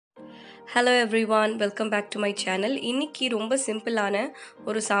Hello everyone, welcome back to my channel. இன்னைக்கு ரொம்ப சிம்பிளான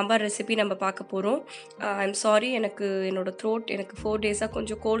ஒரு சாம்பார் ரெசிபி நம்ம பார்க்க போகிறோம். ஐம் சாரி, என்னோட த்ரோட் எனக்கு 4 டேஸாக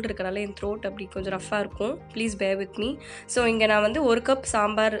கொஞ்சம் கோல்டு இருக்கனால என் த்ரோட் அப்படி கொஞ்சம் ரஃப்பாக இருக்கும். Please bear with me. So இங்கே நான் வந்து 1 கப்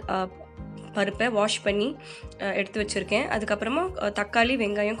சாம்பார் பருப்பை வாஷ் பண்ணி எடுத்து வச்சுருக்கேன். அதுக்கப்புறமா தக்காளி,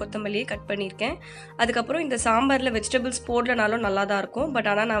 வெங்காயம், கொத்தமல்லியை கட் பண்ணியிருக்கேன். அதுக்கப்புறம் இந்த சாம்பாரில் வெஜிடபிள்ஸ் போடலனாலும் நல்லா தான் இருக்கும். பட்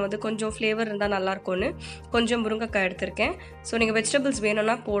ஆனால் நான் வந்து கொஞ்சம் ஃப்ளேவர் இருந்தால் நல்லாயிருக்கும்னு கொஞ்சம் முருங்கைக்காய் எடுத்திருக்கேன். ஸோ நீங்கள் வெஜிடபிள்ஸ்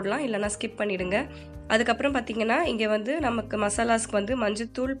வேணும்னா போடலாம், இல்லைனா ஸ்கிப் பண்ணிவிடுங்க. அதுக்கப்புறம் பார்த்திங்கன்னா இங்கே வந்து நமக்கு மசாலாஸ்க்கு வந்து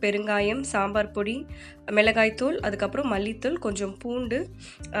மஞ்சத்தூள், பெருங்காயம், சாம்பார் பொடி, மிளகாய்த்தூள், அதுக்கப்புறம் மல்லித்தூள், கொஞ்சம் பூண்டு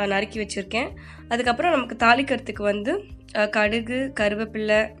நறுக்கி வச்சுருக்கேன். அதுக்கப்புறம் நமக்கு தாளிக்கிறதுக்கு வந்து கடுகு,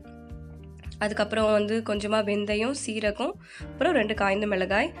 கருவேப்பிலை, அதுக்கப்புறம் வந்து கொஞ்சமாக வெந்தயம், சீரகம், அப்புறம் 2 காய்ந்த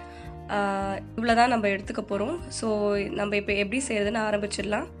மிளகாய், இவ்வளோ தான் நம்ம எடுத்துக்க போகிறோம். ஸோ நம்ம இப்போ எப்படி செய்கிறதுன்னு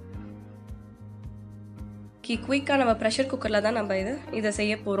ஆரம்பிச்சிடலாம். குயிக்காக நம்ம ப்ரெஷர் குக்கரில் தான் நம்ம இதை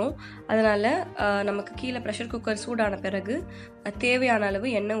செய்ய போகிறோம். அதனால் நமக்கு கீழே ப்ரெஷர் குக்கர் சூடான பிறகு தேவையான அளவு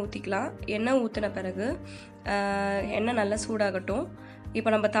எண்ணெய் ஊற்றிக்கலாம். எண்ணெய் ஊற்றின பிறகு எண்ணெய் நல்லா சூடாகட்டும். இப்போ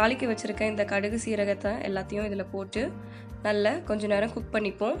நம்ம தாளிக்க வச்சுருக்க இந்த கடுகு, சீரகத்தை எல்லாத்தையும் இதில் போட்டு நல்லா கொஞ்சம் நேரம் குக்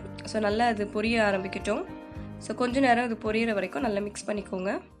பண்ணிப்போம். ஸோ நல்லா அது பொரிய ஆரம்பிக்கட்டும். ஸோ கொஞ்சம் நேரம் இது பொரியிற வரைக்கும் நல்லா மிக்ஸ்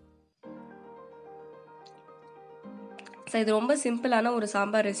பண்ணிக்கோங்க. ஸோ இது ரொம்ப சிம்பிளான ஒரு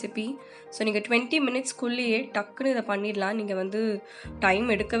சாம்பார் ரெசிபி. ஸோ நீங்கள் 20 மினிட்ஸ்க்குள்ளேயே டக்குன்னு இதை பண்ணிடலாம். நீங்கள் வந்து டைம்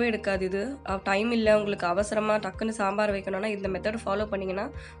எடுக்கவே எடுக்காது. இது டைம் இல்லை உங்களுக்கு, அவசரமாக டக்குன்னு சாம்பார் வைக்கணும்னா இந்த மெத்தட் ஃபாலோ பண்ணிங்கன்னா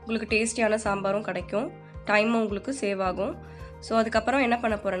உங்களுக்கு டேஸ்டியான சாம்பாரும் கிடைக்கும், டைமும் உங்களுக்கு சேவ் ஆகும். ஸோ அதுக்கப்புறம் என்ன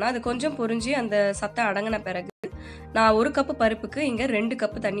பண்ண போகிறேன்னா, அது கொஞ்சம் பொரிஞ்சு அந்த சத்தம் அடங்கின பிறகு நான் 1 கப்பு பருப்புக்கு இங்கே 2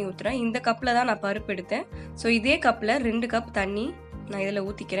 கப்பு தண்ணி ஊற்றுறேன். இந்த கப்பில் தான் நான் பருப்பு எடுத்தேன். ஸோ இதே கப்பில் 2 கப் தண்ணி நான் இதில்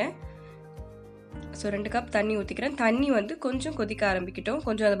ஊற்றிக்கிறேன். ஸோ 2 கப் தண்ணி ஊற்றிக்கிறேன். தண்ணி வந்து கொஞ்சம் கொதிக்க ஆரம்பிக்கட்டும்,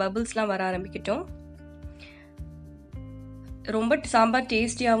 கொஞ்சம் அந்த பபிள்ஸ்லாம் வர ஆரம்பிக்கட்டும். ரொம்ப சாம்பார்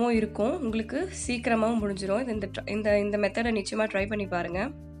டேஸ்டியாகவும் இருக்கும், உங்களுக்கு சீக்கிரமாகவும் முடிஞ்சிடும். இந்த மெத்தடை நிச்சயமாக ட்ரை பண்ணி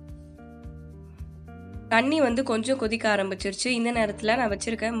பாருங்கள். தண்ணி வந்து கொஞ்சம் கொதிக்க ஆரம்பிச்சிருச்சு. இந்த நேரத்தில் நான்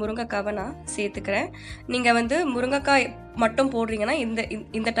வச்சுருக்க முருங்கைக்காவை நான் சேர்த்துக்கிறேன். நீங்கள் வந்து முருங்கைக்காய் மட்டும் போடுறீங்கன்னா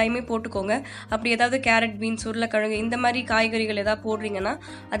இந்த டைமே போட்டுக்கோங்க. அப்படி ஏதாவது கேரட், பீன்ஸ், உருளைக்கிழங்கு இந்த மாதிரி காய்கறிகள் ஏதாவது போடுறீங்கன்னா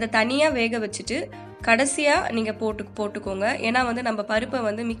அதை தனியாக வேக வச்சுட்டு கடைசியாக நீங்கள் போட்டுக்கோங்க. ஏன்னா வந்து நம்ம பருப்பை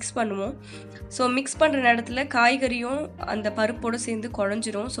வந்து மிக்ஸ் பண்ணுவோம். ஸோ மிக்ஸ் பண்ணுற நேரத்தில் காய்கறியும் அந்த பருப்போடு சேர்ந்து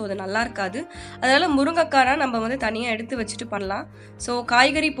குழஞ்சிரும். ஸோ அது நல்லா இருக்காது. அதனால் முருங்கைக்காய் நம்ம வந்து தனியாக எடுத்து வச்சுட்டு பண்ணலாம். ஸோ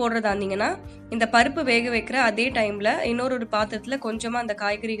காய்கறி போடுறதா இருந்தீங்கன்னா இந்த பருப்பு வேக வைக்கிற அதே டைமில் இன்னொரு பாத்திரத்தில் கொஞ்சமாக அந்த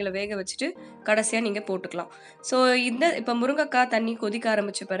காய்கறிகளை வேக வச்சுட்டு கடைசியாக நீங்கள் போட்டுக்கலாம். ஸோ இப்போ முருங்கைக்காய் தண்ணி கொதிக்க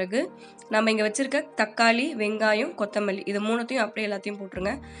ஆரம்பித்த பிறகு நம்ம இங்கே வச்சுருக்க தக்காளி, வெங்காயம், கொத்தமல்லி இது 3த்தையும் அப்படியே எல்லாத்தையும்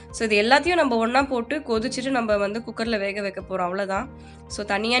போட்டுருங்க. ஸோ இது எல்லாத்தையும் நம்ம ஒன்றா போட்டு கொதிச்சுட்டு நம்ம வந்து குக்கரில் வேக வைக்க போகிறோம், அவ்வளோதான். ஸோ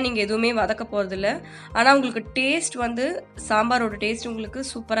தனியாக நீங்கள் எதுவுமே வதக்க போகிறதில்ல. ஆனால் உங்களுக்கு டேஸ்ட் வந்து சாம்பாரோட டேஸ்ட் உங்களுக்கு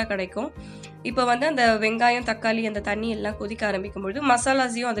சூப்பராக கிடைக்கும். இப்போ வந்து அந்த வெங்காயம், தக்காளி, அந்த தண்ணி எல்லாம் கொதிக்க ஆரம்பிக்கும்பொழுது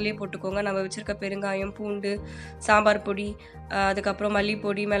மசாலாஸையும் அதிலே போட்டுக்கோங்க. நம்ம வச்சுருக்க பெருங்காயம், பூண்டு, சாம்பார் பொடி, அதுக்கப்புறம்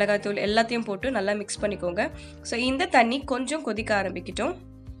மல்லிப்பொடி, மிளகாய்த்தூள் எல்லாத்தையும் போட்டு நல்லா மிக்ஸ் பண்ணிக்கோங்க. ஸோ இந்த தண்ணி கொஞ்சம் கொதிக்க ஆரம்பிக்கட்டும்.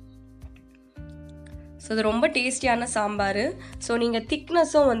 ஸோ இது ரொம்ப டேஸ்டியான சாம்பார். ஸோ நீங்கள்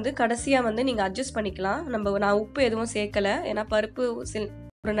திக்னஸும் வந்து கடைசியாக வந்து நீங்கள் அட்ஜஸ்ட் பண்ணிக்கலாம். நான் உப்பு எதுவும் சேர்க்கலை, ஏன்னா பருப்பு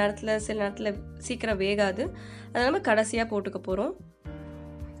சில நேரத்தில் சீக்கிரம் வேகாது. அதை நம்ம கடைசியாக போட்டுக்க போகிறோம்.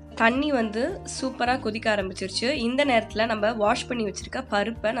 தண்ணி வந்து சூப்பராக கொதிக்க ஆரம்பிச்சிருச்சு. இந்த நேரத்தில் நம்ம வாஷ் பண்ணி வச்சுருக்க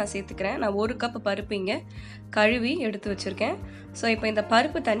பருப்பை நான் சேர்த்துக்கிறேன். நான் 1 கப் பருப்பு இங்கே கழுவி எடுத்து வச்சுருக்கேன். ஸோ இப்போ இந்த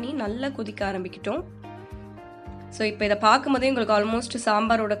பருப்பு தண்ணி நல்லா கொதிக்க ஆரம்பிக்கட்டும். ஸோ இப்போ இதை பார்க்கும்போதே உங்களுக்கு ஆல்மோஸ்ட்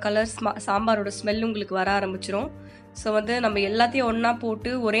சாம்பாரோட கலர்ஸ், சாம்பாரோட ஸ்மெல் உங்களுக்கு வர ஆரம்பிச்சிடும். ஸோ வந்து நம்ம எல்லாத்தையும் ஒன்றா போட்டு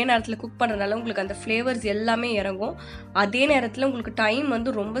ஒரே நேரத்தில் குக் பண்ணுறதுனால உங்களுக்கு அந்த ஃப்ளேவர்ஸ் எல்லாமே இறங்கும். அதே நேரத்தில் உங்களுக்கு டைம்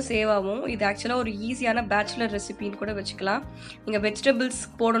வந்து ரொம்ப சேவ் ஆகும். இது ஆக்சுவலாக ஒரு ஈஸியான பேச்சுலர் ரெசிபின்னு கூட வச்சுக்கலாம். நீங்கள் வெஜிடபிள்ஸ்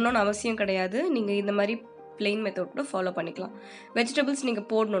போடணும்னு அவசியம் கிடையாது. நீங்கள் இந்த மாதிரி பிளெயின் மெத்தட் கூட ஃபாலோ பண்ணிக்கலாம். வெஜிடபிள்ஸ் நீங்கள்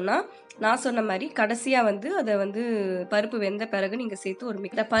போடணுன்னா நான் சொன்ன மாதிரி கடைசியாக வந்து அதை வந்து பருப்பு வெந்த பிறகு நீங்கள் சேர்த்து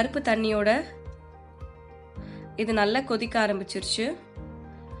இந்த பருப்பு தண்ணியோட இது நல்லா கொதிக்க ஆரம்பிச்சிருச்சு.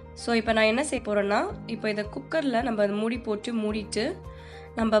 ஸோ இப்போ நான் என்ன செய்ய போகிறேன்னா, இப்போ இதை குக்கரில் நம்ம அதை மூடிட்டு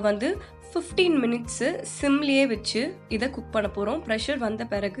நம்ம வந்து 15 மினிட்ஸு சிம்லேயே வச்சு இதை குக் பண்ண போகிறோம். ப்ரெஷர் வந்த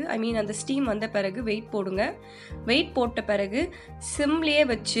பிறகு, அந்த ஸ்டீம் வந்த பிறகு வெயிட் போடுங்க. வெயிட் போட்ட பிறகு சிம்லேயே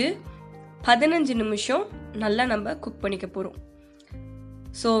வச்சு 15 நிமிஷம் நல்லா நம்ம குக் பண்ணிக்க போகிறோம்.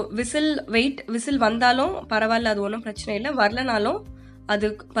 ஸோ விசில் வந்தாலும் பரவாயில்ல, அது ஒன்றும் பிரச்சனை இல்லை. வரலனாலும் அது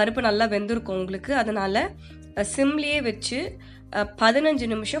பருப்பு நல்லா வெந்திருக்கும் உங்களுக்கு. அதனால் சிம்லேயே வச்சு 15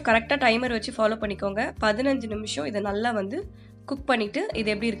 நிமிஷம் கரெக்டாக டைமர் வச்சு ஃபாலோ பண்ணிக்கோங்க. 15 நிமிஷம் இதை நல்லா வந்து குக் பண்ணிவிட்டு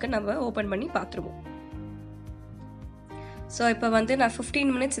இது எப்படி இருக்குன்னு நம்ம ஓப்பன் பண்ணி பார்த்துருவோம். ஸோ இப்போ வந்து நான்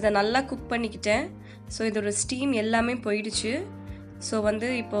 15 மினிட்ஸ் இதை நல்லா குக் பண்ணிக்கிட்டேன். ஸோ இதோட ஸ்டீம் எல்லாமே போயிடுச்சு. ஸோ வந்து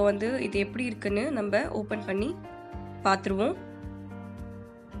இப்போ வந்து இது எப்படி இருக்குன்னு நம்ம ஓப்பன் பண்ணி பார்த்துருவோம்.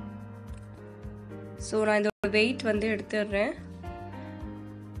 ஸோ நான் இதோட வெயிட் வந்து எடுத்துடுறேன்.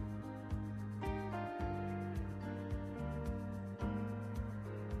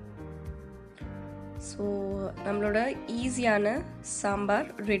 ஸோ நம்மளோட ஈஸியான சாம்பார்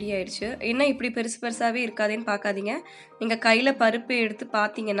ரெடி ஆயிடுச்சு. என்ன இப்படி பெருசு பெருசாகவே இருக்காதேன்னு பார்க்காதீங்க. நீங்கள் கையில் பருப்பு எடுத்து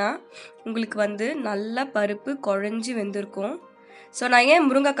பார்த்தீங்கன்னா உங்களுக்கு வந்து நல்லா பருப்பு குழஞ்சி வெந்திருக்கும். ஸோ நான் ஏன்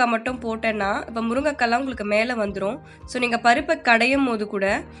முருங்கைக்காய் மட்டும் போட்டேன்னா, இப்போ முருங்கைக்காய்லாம் உங்களுக்கு மேலே வந்துடும். ஸோ நீங்கள் பருப்பை கடையும் போது கூட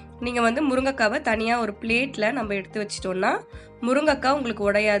நீங்கள் வந்து முருங்கைக்காவை தனியாக ஒரு பிளேட்டில் நம்ம எடுத்து வச்சிட்டோன்னா முருங்கைக்காய் உங்களுக்கு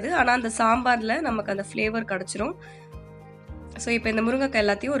உடையாது. ஆனால் அந்த சாம்பாரில் நமக்கு அந்த ஃப்ளேவர் கிடச்சிரும். ஸோ இப்போ இந்த முருங்கைக்காய்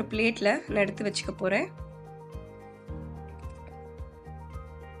எல்லாத்தையும் ஒரு பிளேட்டில் நான் எடுத்து வச்சுக்க போகிறேன்.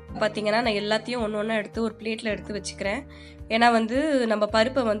 பார்த்தீங்கன்னா நான் எல்லாத்தையும் ஒன்று ஒன்றா எடுத்து ஒரு பிளேட்டில் எடுத்து வச்சுக்கிறேன். ஏன்னா வந்து நம்ம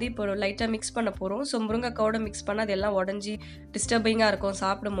பருப்பை வந்து இப்போ லைட்டாக மிக்ஸ் பண்ண போகிறோம். ஸோ முருங்கைக்காவோட மிக்ஸ் பண்ணால் அது எல்லாம் உடஞ்சி டிஸ்டர்பிங்காக இருக்கும்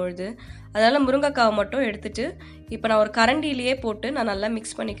சாப்பிடும்பொழுது. அதனால் முருங்கைக்காவை மட்டும் எடுத்துகிட்டு இப்போ நான் ஒரு கரண்டிலேயே போட்டு நான் நல்லா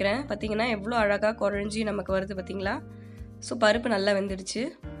மிக்ஸ் பண்ணிக்கிறேன். பார்த்தீங்கன்னா எவ்வளோ அழகாக குழஞ்சி நமக்கு வருது பார்த்தீங்களா. ஸோ பருப்பு நல்லா வெந்துடுச்சு.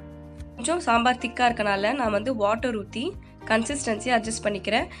 கொஞ்சம் சாம்பார் திக்காக இருக்கனால நான் வந்து வாட்டர் ஊற்றி கன்சிஸ்டன்சியை அட்ஜஸ்ட்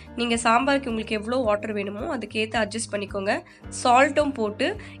பண்ணிக்கிறேன். நீங்கள் சாம்பாருக்கு உங்களுக்கு எவ்வளோ வாட்டர் வேணுமோ அதுக்கேற்ற அட்ஜஸ்ட் பண்ணிக்கோங்க. சால்ட்டும் போட்டு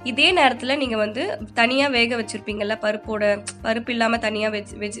இதே நேரத்தில் நீங்கள் வந்து தனியாக வேக வச்சுருப்பீங்கள்ல, பருப்பு இல்லாமல் தனியாக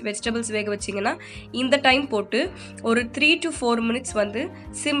வெஜிடபிள்ஸ் வேக வச்சிங்கன்னா இந்த டைம் போட்டு ஒரு 3 to 4 minutes வந்து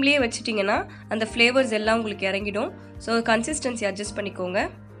சிம்லேயே வச்சுட்டிங்கன்னா அந்த ஃப்ளேவர்ஸ் எல்லாம் உங்களுக்கு இறங்கிடும். ஸோ கன்சிஸ்டன்சி அட்ஜஸ்ட் பண்ணிக்கோங்க.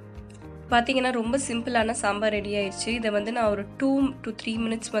 பார்த்தீங்கன்னா ரொம்ப சிம்பிளான சாம்பார் ரெடி ஆயிடுச்சு. இதை வந்து நான் ஒரு 2 to 3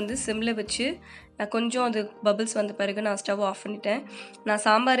 minutes வந்து சிம்மில் வச்சு நான் கொஞ்சம் அது பபிள்ஸ் வந்த பிறகு நான் ஸ்டவ் ஆஃப் பண்ணிட்டேன். நான்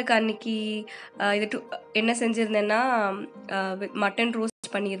சாம்பாருக்கு அன்றைக்கி என்ன செஞ்சுருந்தேன்னா மட்டன்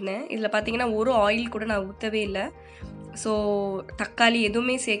ரோஸ்ட் பண்ணியிருந்தேன். இதில் பார்த்தீங்கன்னா ஒரு ஆயில் கூட நான் ஊற்றவே இல்லை. ஸோ தக்காளி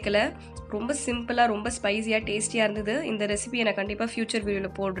எதுவுமே சேர்க்கலை. ரொம்ப சிம்பிளாக ரொம்ப ஸ்பைஸியாக டேஸ்டியாக இருந்தது. இந்த ரெசிபியை நான் கண்டிப்பாக ஃப்யூச்சர்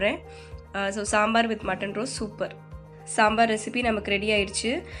வீடியோவில் போடுறேன். So sambar with mutton roast super. Sambar recipe நமக்கு ரெடி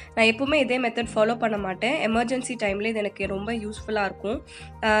ஆயிடுச்சு. நான் எப்போவுமே இதே மெத்தட் ஃபாலோ பண்ண மாட்டேன். எமர்ஜென்சி டைமில் இது எனக்கு ரொம்ப யூஸ்ஃபுல்லாக இருக்கும்.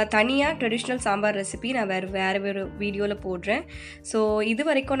 தனியாக ட்ரெடிஷ்னல் சாம்பார் ரெசிபி நான் வேறு வீடியோவில் போடுறேன். ஸோ இது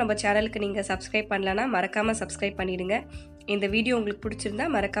வரைக்கும் நம்ம சேனலுக்கு நீங்கள் சப்ஸ்கிரைப் பண்ணலன்னா மறக்காமல் சப்ஸ்கிரைப் பண்ணிவிடுங்க. இந்த வீடியோ உங்களுக்கு பிடிச்சிருந்தா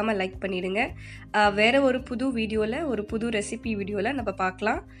மறக்காமல் லைக் பண்ணிவிடுங்க. வேறு ஒரு புது வீடியோவில் ஒரு புது ரெசிபி வீடியோவில் நம்ம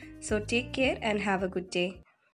பார்க்கலாம். So take care and have a good day.